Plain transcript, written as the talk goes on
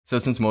So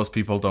since most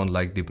people don't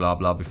like the blah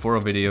blah before a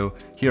video,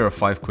 here are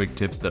 5 quick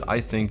tips that I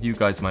think you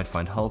guys might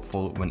find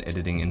helpful when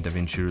editing in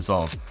DaVinci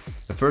Resolve.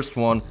 The first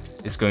one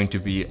is going to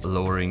be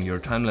lowering your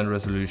timeline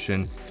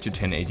resolution to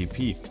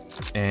 1080p.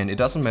 And it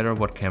doesn't matter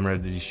what camera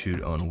that you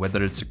shoot on,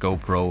 whether it's a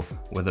GoPro,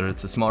 whether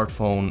it's a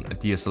smartphone, a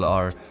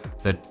DSLR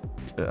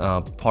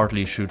that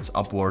partly shoots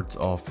upwards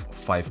of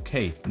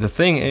 5K. The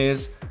thing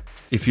is,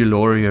 if you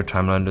lower your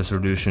timeline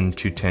resolution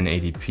to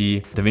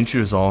 1080p, DaVinci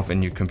Resolve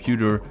and your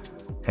computer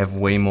have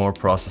way more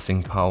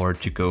processing power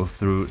to go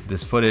through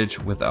this footage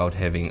without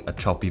having a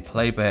choppy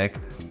playback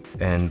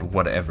and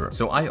whatever.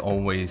 So I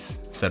always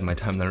set my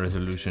timeline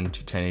resolution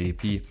to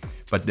 1080p,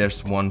 but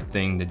there's one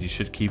thing that you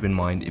should keep in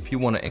mind. If you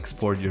want to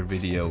export your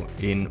video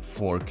in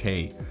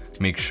 4K,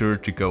 make sure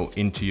to go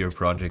into your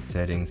project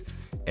settings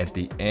at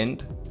the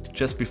end,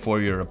 just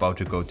before you're about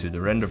to go to the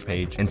render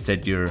page, and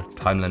set your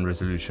timeline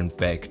resolution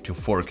back to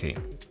 4K.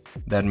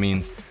 That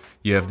means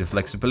you have the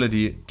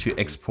flexibility to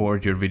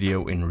export your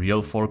video in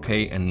real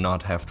 4K and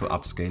not have to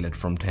upscale it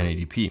from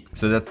 1080p.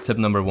 So that's tip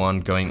number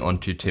 1. Going on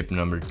to tip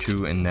number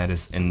 2, and that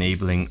is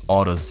enabling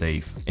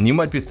autosave. And you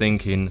might be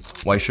thinking,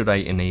 why should I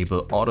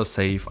enable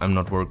autosave? I'm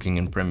not working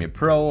in Premiere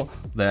Pro,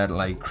 that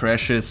like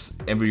crashes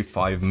every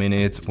 5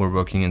 minutes. We're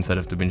working inside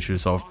of DaVinci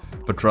Resolve.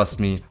 But trust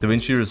me,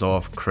 DaVinci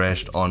Resolve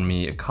crashed on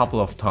me a couple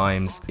of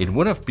times. It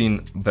would have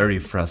been very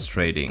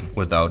frustrating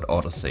without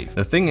autosave.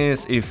 The thing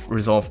is, if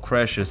Resolve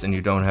crashes and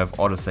you don't have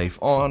autosave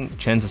on,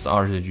 chances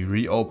are that you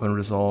reopen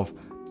Resolve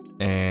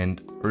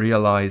and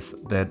realize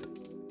that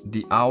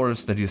the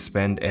hours that you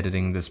spent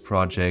editing this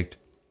project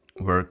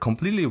were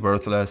completely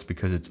worthless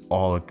because it's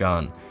all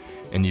gone,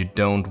 and you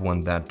don't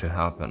want that to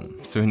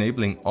happen. So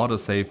enabling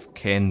autosave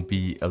can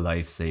be a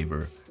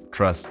lifesaver.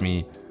 Trust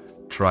me,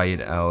 try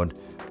it out,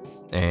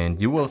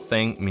 and you will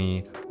thank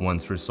me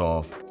once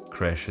Resolve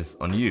crashes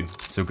on you.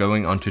 So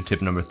going on to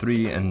tip number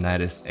 3, and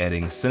that is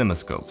adding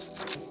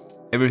cinemascopes.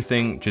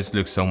 Everything just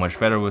looks so much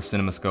better with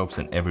cinemascopes,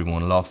 and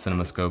everyone loves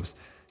cinemascopes.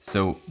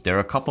 So there are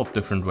a couple of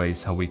different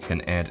ways how we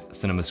can add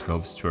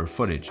cinemascopes to our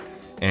footage.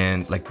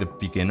 And like the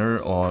beginner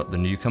or the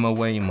newcomer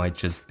way might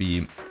just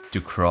be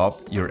to crop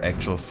your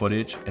actual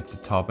footage at the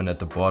top and at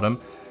the bottom.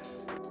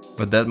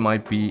 But that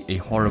might be a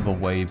horrible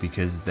way,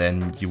 because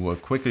then you will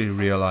quickly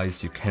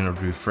realize you cannot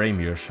reframe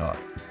your shot.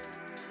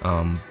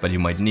 But you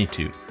might need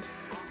to.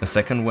 The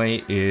second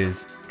way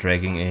is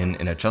dragging in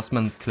an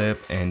adjustment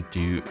clip and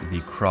do the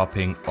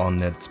cropping on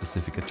that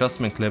specific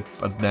adjustment clip.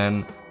 But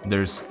then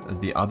there's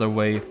the other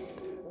way,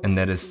 and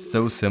that is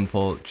so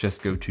simple.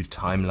 Just go to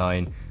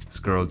timeline,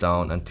 scroll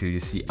down until you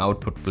see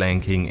output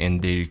blanking,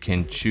 and there you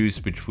can choose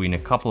between a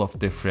couple of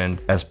different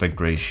aspect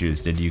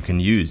ratios that you can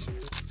use.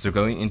 So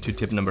going into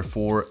tip number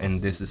 4,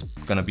 and this is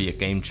gonna be a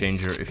game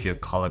changer if you're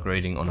color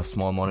grading on a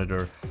small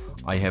monitor.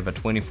 I have a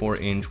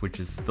 24-inch, which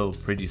is still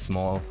pretty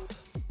small,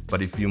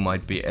 but if you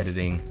might be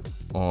editing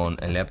on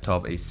a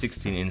laptop, a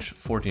 16-inch,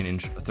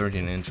 14-inch,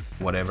 13-inch,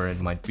 whatever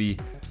it might be,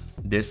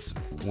 this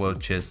will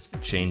just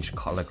change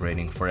color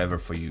grading forever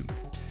for you.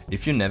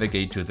 If you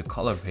navigate to the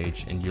color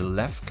page and you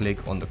left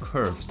click on the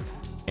curves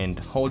and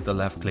hold the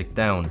left click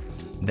down,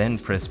 then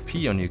press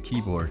P on your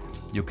keyboard,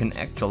 you can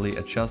actually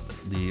adjust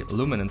the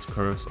luminance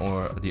curves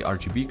or the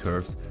RGB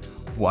curves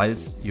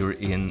whilst you're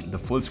in the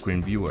full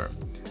screen viewer.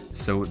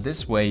 So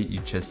this way you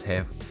just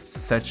have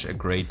such a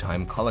great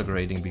time color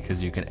grading,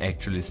 because you can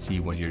actually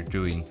see what you're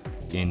doing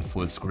in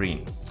full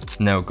screen.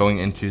 Now going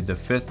into the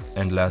 5th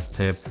and last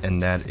tip,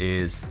 and that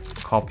is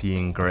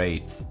copying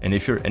grades. And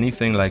if you're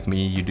anything like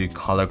me, you do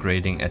color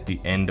grading at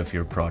the end of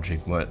your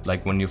project.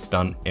 Like when you've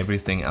done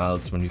everything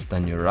else, when you've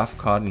done your rough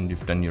cut and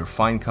you've done your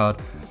fine cut,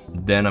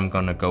 then I'm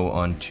gonna go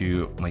on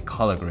to my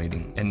color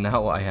grading. And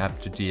now I have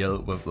to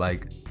deal with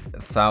like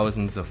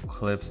thousands of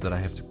clips that I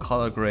have to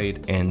color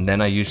grade, and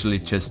then I usually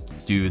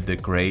just do the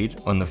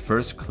grade on the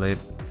first clip.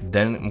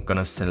 Then I'm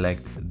gonna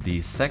select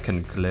the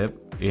second clip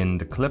in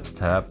the clips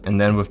tab, and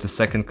then with the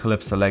second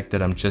clip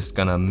selected, I'm just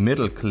gonna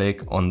middle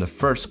click on the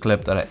first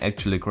clip that I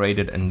actually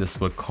graded, and this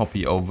will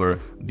copy over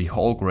the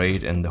whole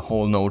grade and the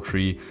whole node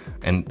tree,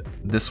 and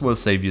this will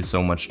save you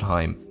so much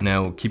time.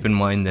 Now keep in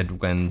mind that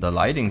when the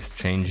lighting's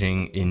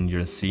changing in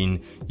your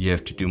scene, you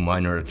have to do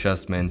minor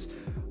adjustments,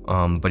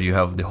 but you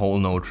have the whole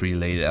node tree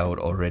laid out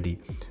already.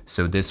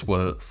 So this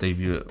will save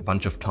you a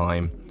bunch of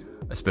time,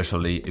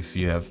 especially if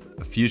you have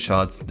a few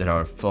shots that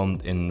are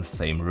filmed in the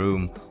same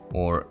room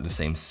or the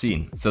same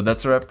scene. So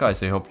that's a wrap,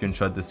 guys. I hope you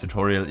enjoyed this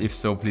tutorial. If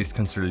so, please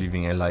consider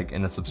leaving a like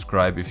and a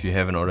subscribe if you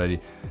haven't already,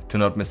 to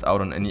not miss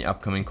out on any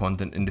upcoming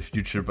content in the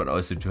future, but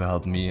also to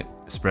help me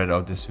spread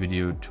out this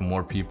video to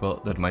more people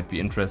that might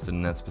be interested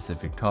in that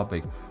specific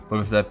topic. But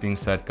with that being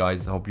said,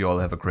 guys, I hope you all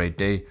have a great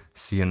day.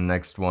 See you in the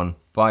next one.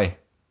 Bye.